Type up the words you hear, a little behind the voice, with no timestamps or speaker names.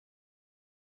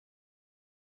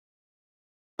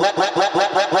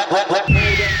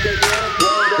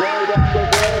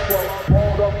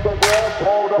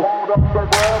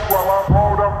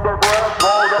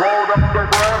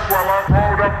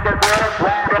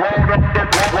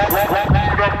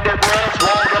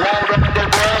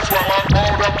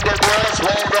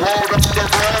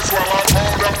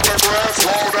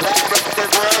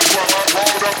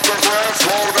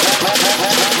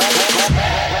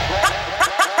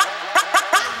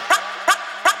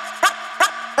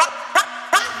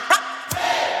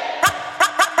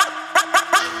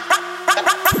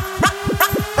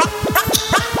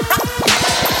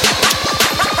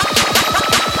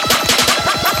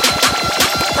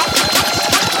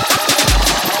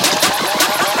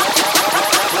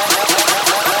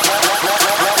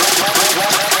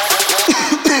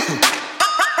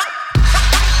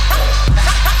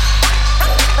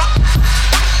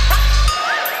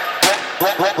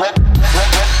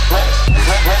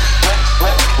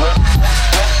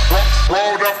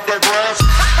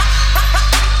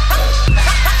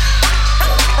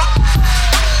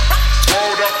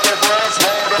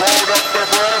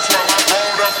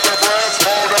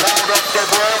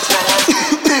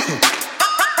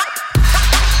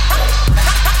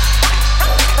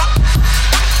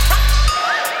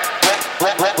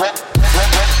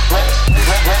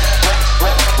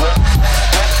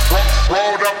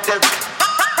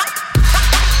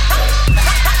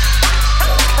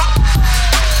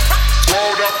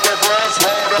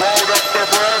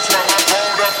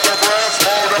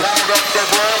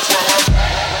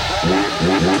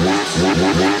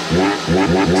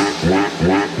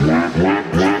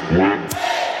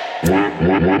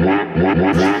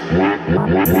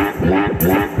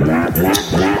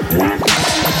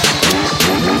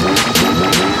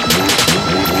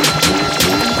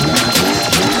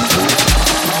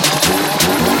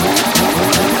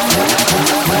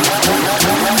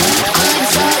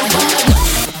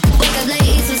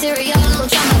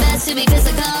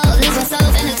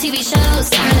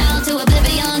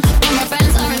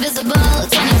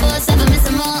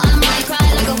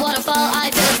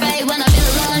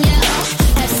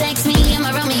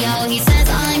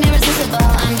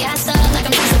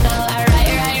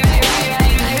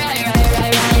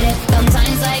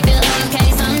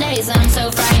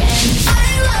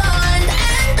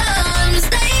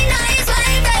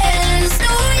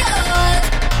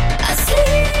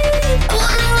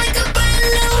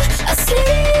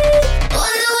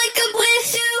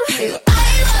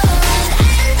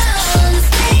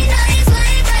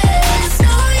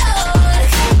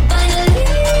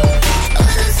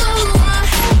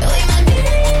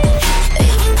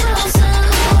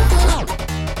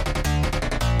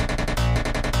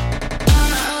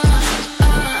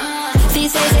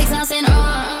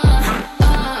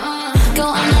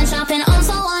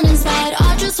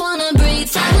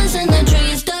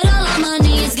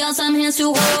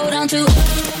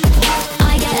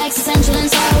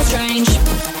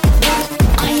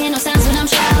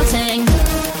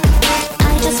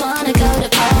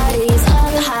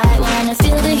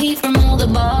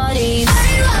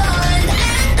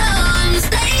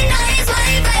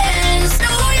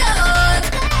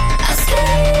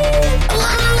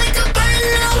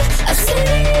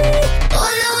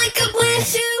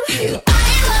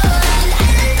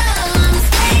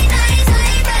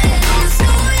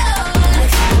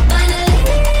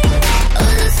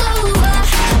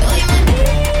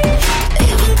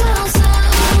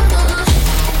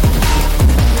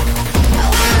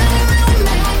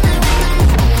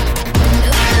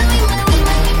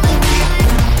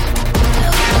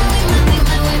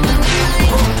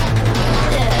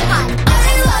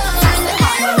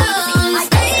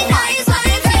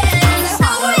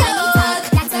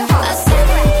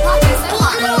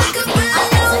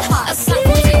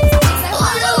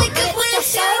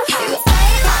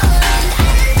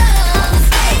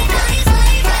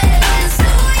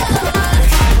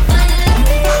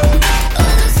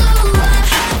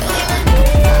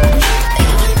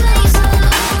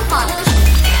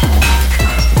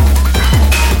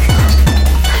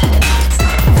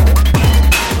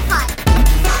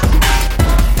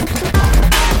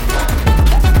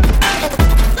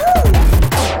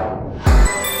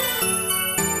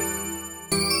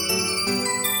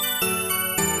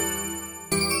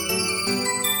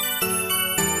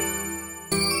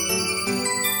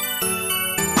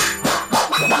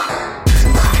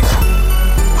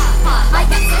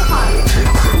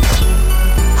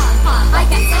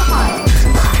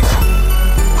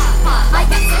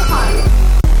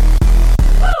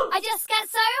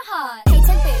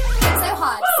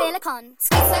silicone,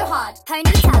 skate so hard,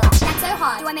 ponytail, neck so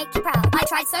hard, do I make you proud? I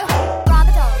tried so hard,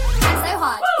 Bravo doll, Hack so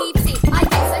hard, PVC, I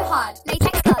get so hard.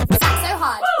 Latex gloves, sack so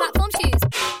hard. Platform shoes.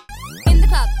 In the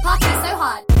club, party so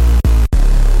hard.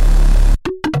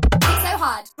 Kick so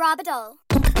hard, rubber doll.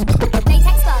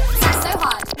 Latex gloves, sack so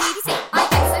hard. PVC, I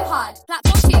get so hard.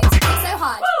 Platform shoes, kick so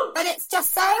hard. But it's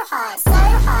just so hard, so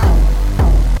hard.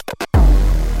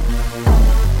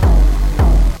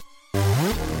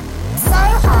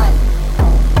 So hard.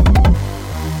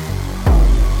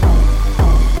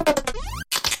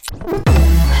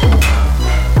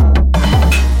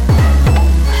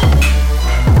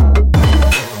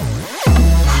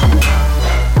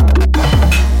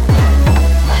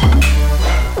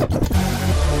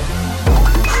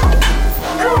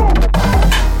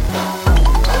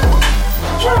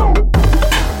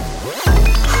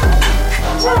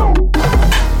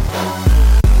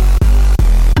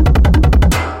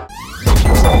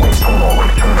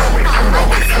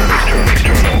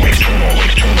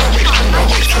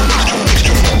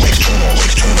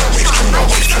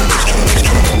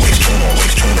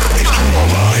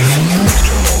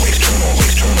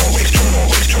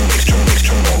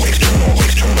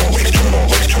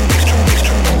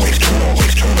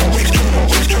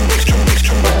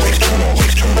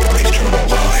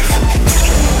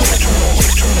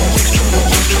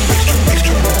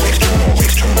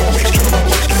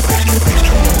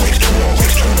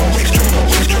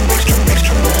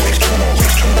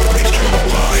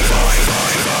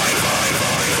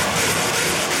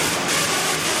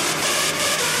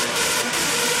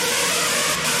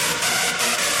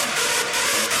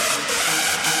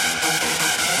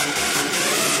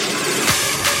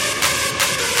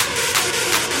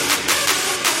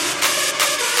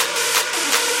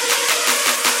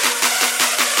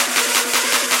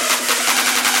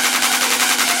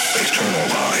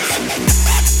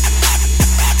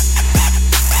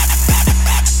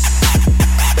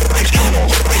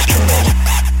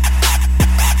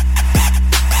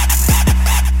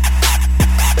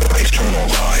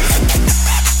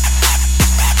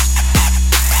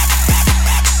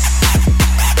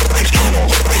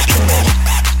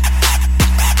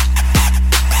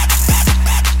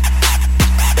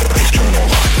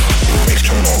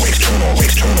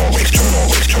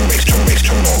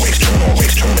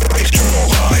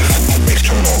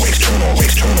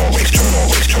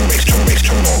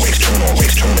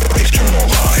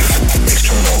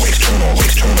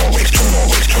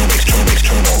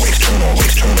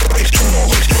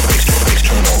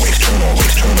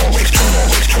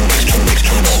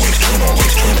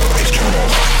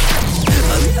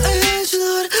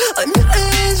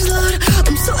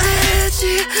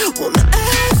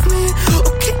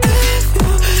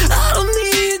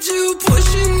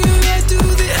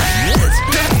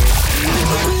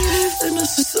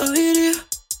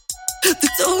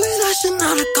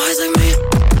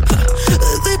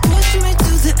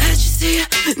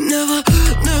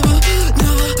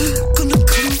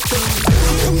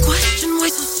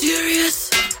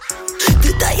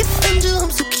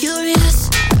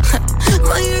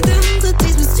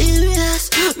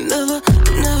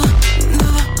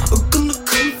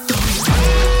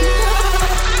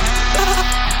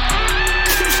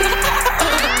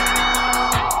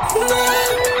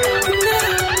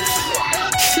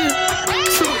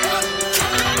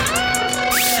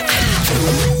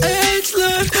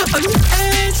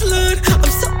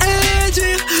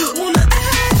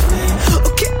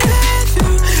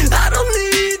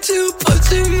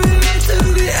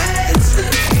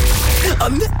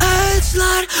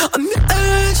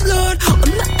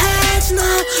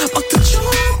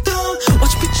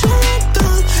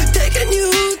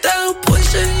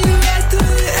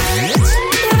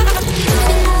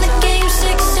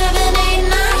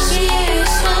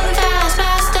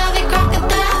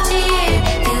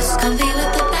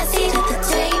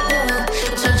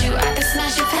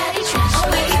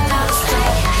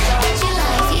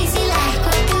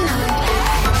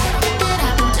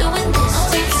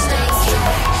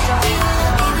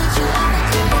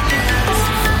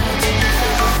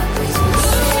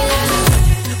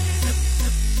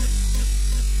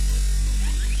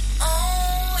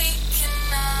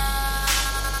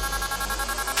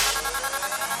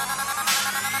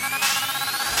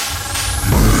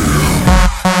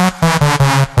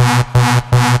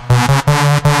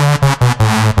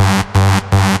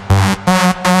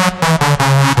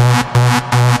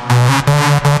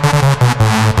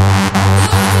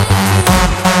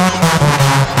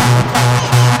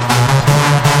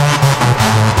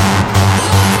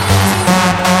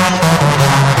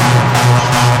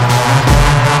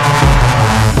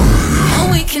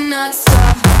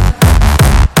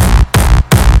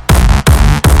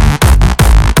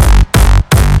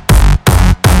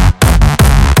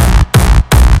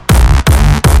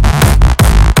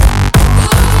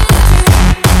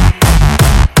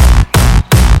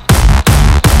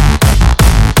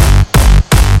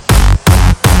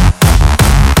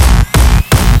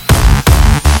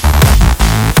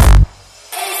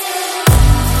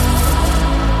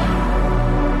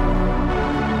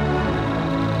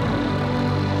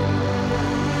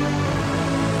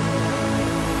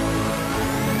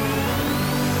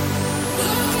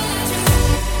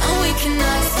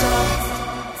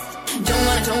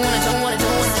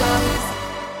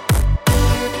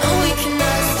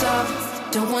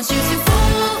 Don't want you to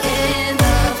fall in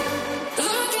love.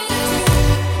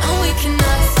 And we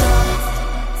cannot stop.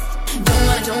 Don't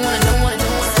wanna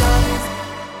stop.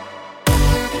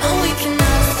 And we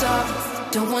cannot stop.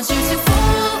 Don't want you to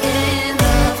fall in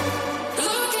love.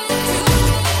 Don't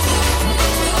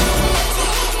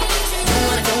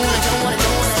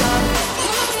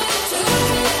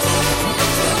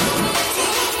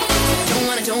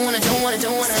wanna stop.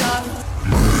 Don't wanna stop.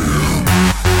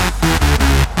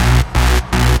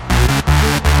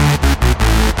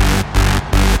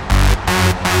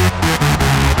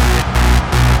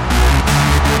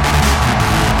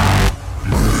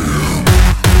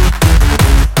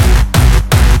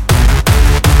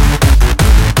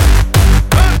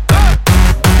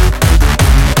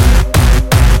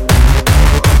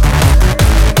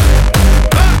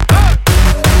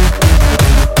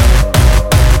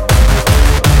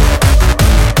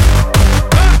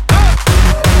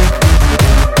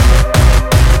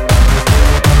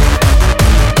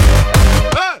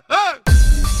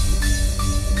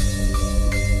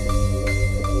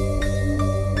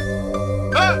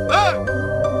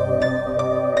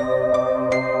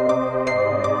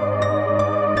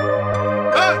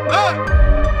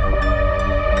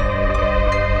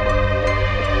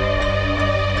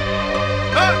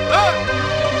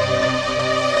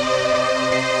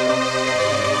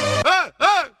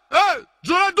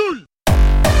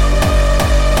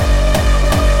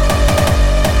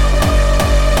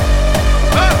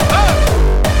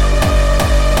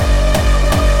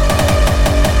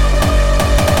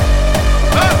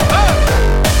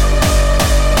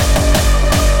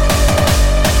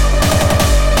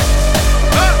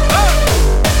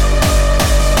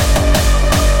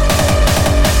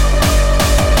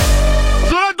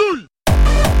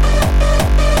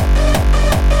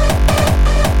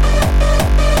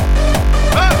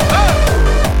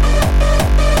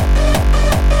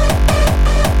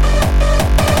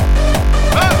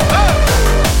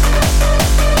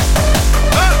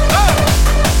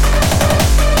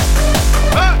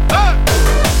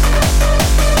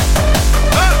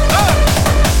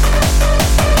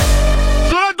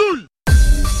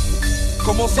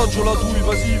 Comment ça, Joe la douille?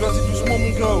 Vas-y, doucement mon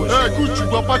gars, wesh. Écoute, tu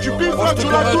bois pas du bif Moi là, je te tu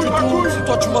dois la rien du douille, tout. C'est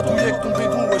toi, tu m'as douillé avec ton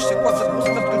bédou, wesh. C'est quoi cette grosse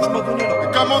merde que tu m'as donnée là?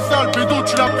 Comment ça, le bédo,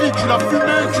 tu l'as pris, tu l'as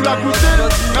fumé, tu l'as goûté,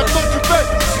 maintenant tu payes.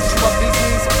 Si tu m'as baisé,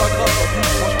 c'est pas grave, la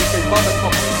douille. Moi je te paye pas,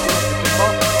 maintenant je te paye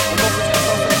pas. On en fait ce que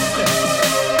ça fait,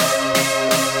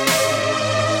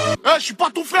 frère. Je suis pas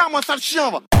ton frère, moi, sale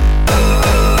chien, va.